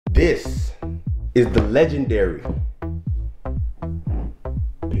This is the legendary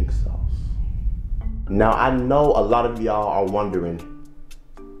pink sauce. Now I know a lot of y'all are wondering,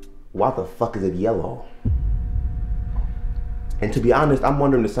 why the fuck is it yellow? And to be honest, I'm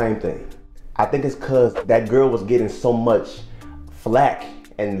wondering the same thing. I think it's cause that girl was getting so much flack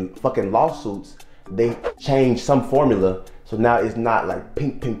and fucking lawsuits, they changed some formula, so now it's not like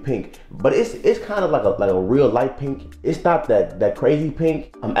pink, pink, pink. But it's kind of like a real light pink. It's not that crazy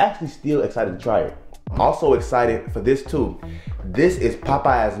pink. I'm actually still excited to try it. I'm also excited for this too. This is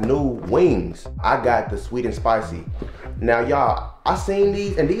Popeye's new wings. I got the sweet and spicy. Now y'all, I seen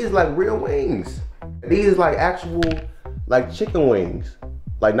these and these like real wings. These is like actual like chicken wings.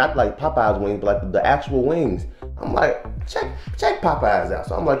 Like not like Popeye's wings, but like the actual wings. I'm like, check Popeye's out.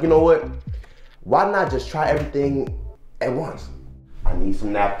 So I'm like, you know what? Why not just try everything at once? I need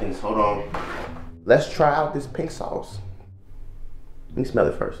some napkins, hold on. Let's try out this pink sauce. Let me smell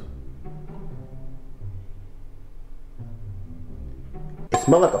it first. It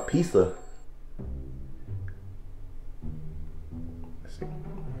smells like a pizza. Let's see.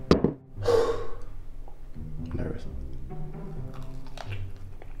 I'm nervous.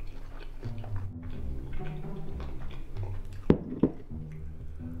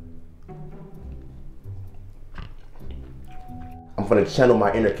 I'm gonna channel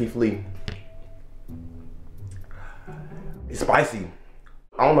my inner Keith Lee. It's spicy.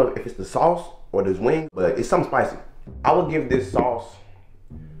 I don't know if it's the sauce or this wing, but it's something spicy. I would give this sauce,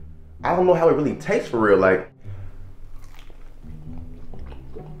 I don't know how it really tastes for real. Like,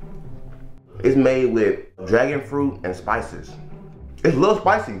 it's made with dragon fruit and spices. It's a little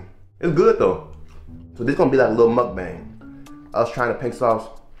spicy. It's good though. So this gonna be like a little mukbang. I was trying the pink sauce.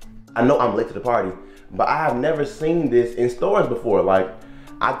 I know I'm late to the party, but I have never seen this in stores before. Like,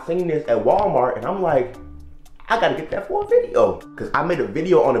 I've seen this at Walmart and I'm like, I gotta get that for a video. Cause I made a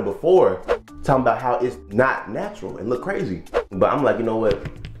video on it before talking about how it's not natural and look crazy. But I'm like, you know what?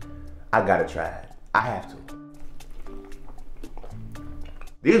 I gotta try it. I have to.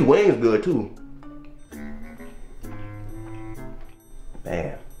 These wings good too.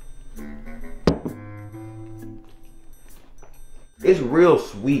 Man. It's real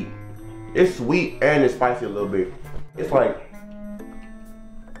sweet. It's sweet and it's spicy a little bit. It's like,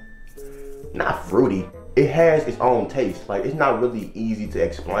 not fruity. It has its own taste. Like, it's not really easy to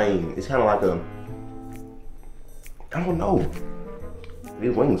explain. It's kind of like a, I don't know.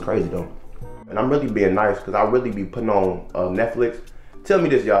 These wings crazy though. And I'm really being nice because I really be putting on Netflix. Tell me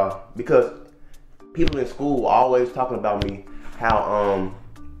this, y'all, because people in school are always talking about me, how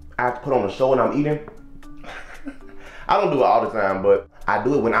I have to put on a show when I'm eating. I don't do it all the time, but I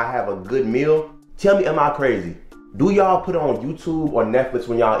do it when I have a good meal. Tell me, am I crazy? Do y'all put it on YouTube or Netflix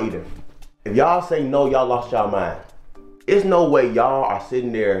when y'all eating? If y'all say no, y'all lost y'all mind. There's no way y'all are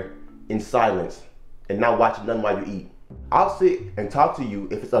sitting there in silence and not watching nothing while you eat. I'll sit and talk to you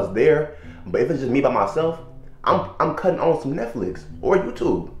if it's us there, but if it's just me by myself, I'm cutting on some Netflix or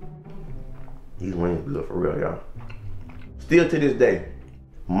YouTube. These wings good for real, y'all. Still to this day,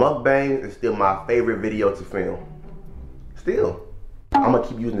 mukbang is still my favorite video to film. Still. I'm gonna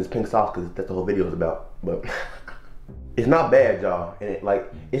keep using this pink sauce because that's the whole video is about. But it's not bad, y'all. And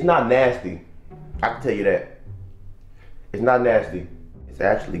it's not nasty. I can tell you that. It's not nasty. It's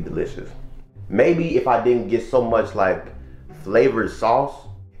actually delicious. Maybe if I didn't get so much like flavored sauce,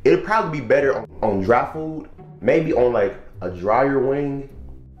 it'd probably be better on dry food. Maybe on like a drier wing,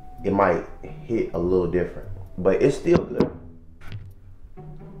 it might hit a little different. But it's still good.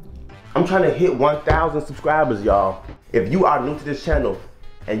 I'm trying to hit 1,000 subscribers, y'all. If you are new to this channel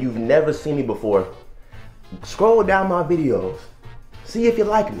and you've never seen me before, scroll down my videos. See if you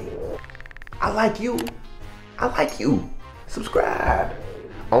like me. I like you. I like you. Subscribe.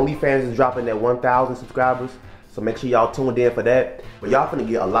 OnlyFans is dropping at 1,000 subscribers, so make sure y'all tuned in for that. But y'all finna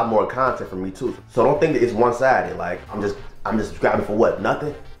get a lot more content from me too. So don't think that it's one-sided. Like I'm just subscribing for what?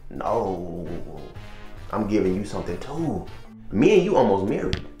 Nothing? No. I'm giving you something too. Me and you almost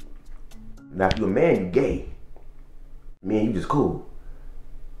married. Now if you're a man, you gay. Me and you just cool.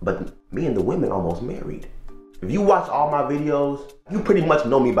 But me and the women almost married. If you watch all my videos, you pretty much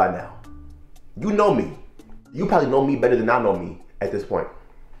know me by now. You know me. You probably know me better than I know me at this point.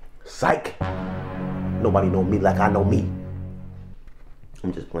 Psych. Nobody know me like I know me.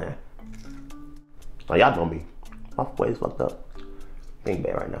 I'm just playing. Now y'all know me. My voice fucked up. Ain't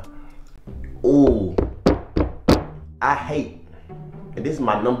bad right now. Ooh. I hate, and this is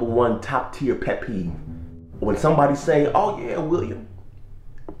my #1 top tier pet peeve, when somebody say, oh yeah, William,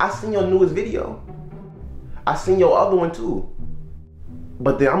 I seen your newest video. I seen your other one too.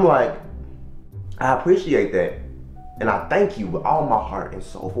 But then I'm like, I appreciate that. And I thank you with all my heart and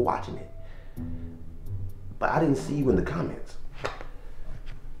soul for watching it. But I didn't see you in the comments.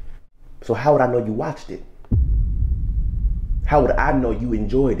 So how would I know you watched it? How would I know you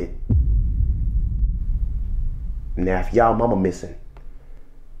enjoyed it? Now, if y'all mama missing,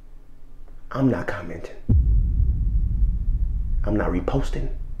 I'm not commenting. I'm not reposting.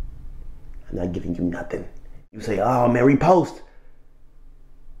 I'm not giving you nothing. You say, oh man, repost.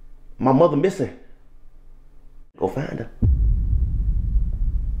 My mother missing. Go find her.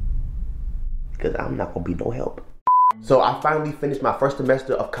 Because I'm not gonna be no help. So I finally finished my first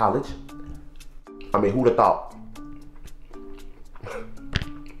semester of college. I mean, who'd have thought?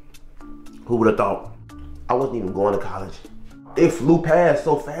 Who would have thought? I wasn't even going to college. It flew past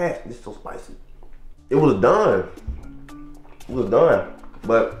so fast. It's so spicy. It was done. It was done.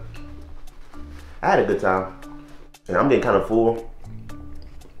 But I had a good time. And I'm getting kind of full.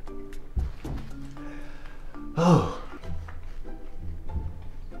 Oh.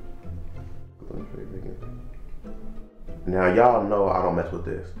 Now y'all know I don't mess with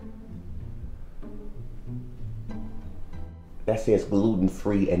this. That says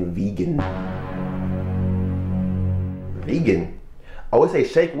gluten-free and vegan. Vegan? Oh, it say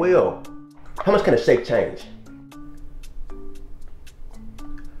shake well. How much can a shake change?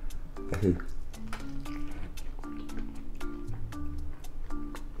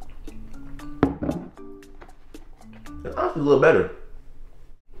 It's honestly a little better.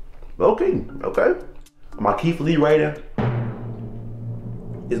 Okay, okay. My Keith Lee rating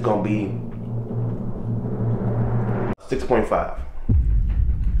is gonna be 6.5.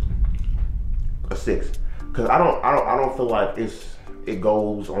 A 6. Cause I don't feel like it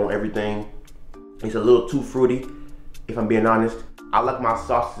goes on everything. It's a little too fruity, if I'm being honest. I like my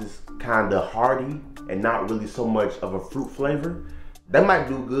sauces kinda hearty and not really so much of a fruit flavor. That might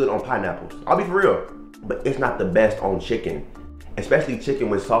do good on pineapples. I'll be for real. But it's not the best on chicken. Especially chicken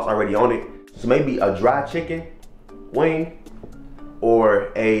with sauce already on it. So maybe a dry chicken wing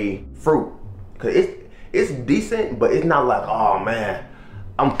or a fruit. Cause it's decent, but it's not like, oh man,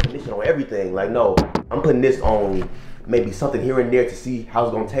 I'm putting this on everything. Like no, I'm putting this on maybe something here and there to see how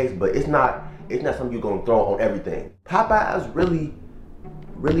it's gonna taste, but it's not something you're gonna throw on everything. Popeyes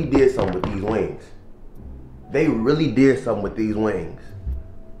really did something with these wings. They really did something with these wings.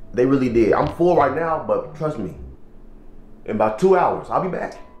 They really did. I'm full right now, but trust me, in about 2 hours, I'll be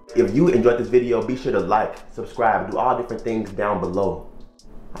back. If you enjoyed this video, be sure to like, subscribe, do all different things down below.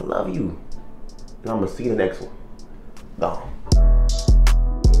 I love you. And I'm gonna see you in the next one. Gone.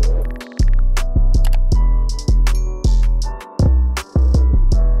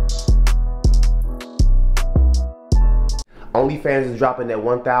 OnlyFans is dropping at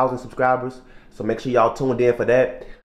 1,000 subscribers, so make sure y'all tuned in for that.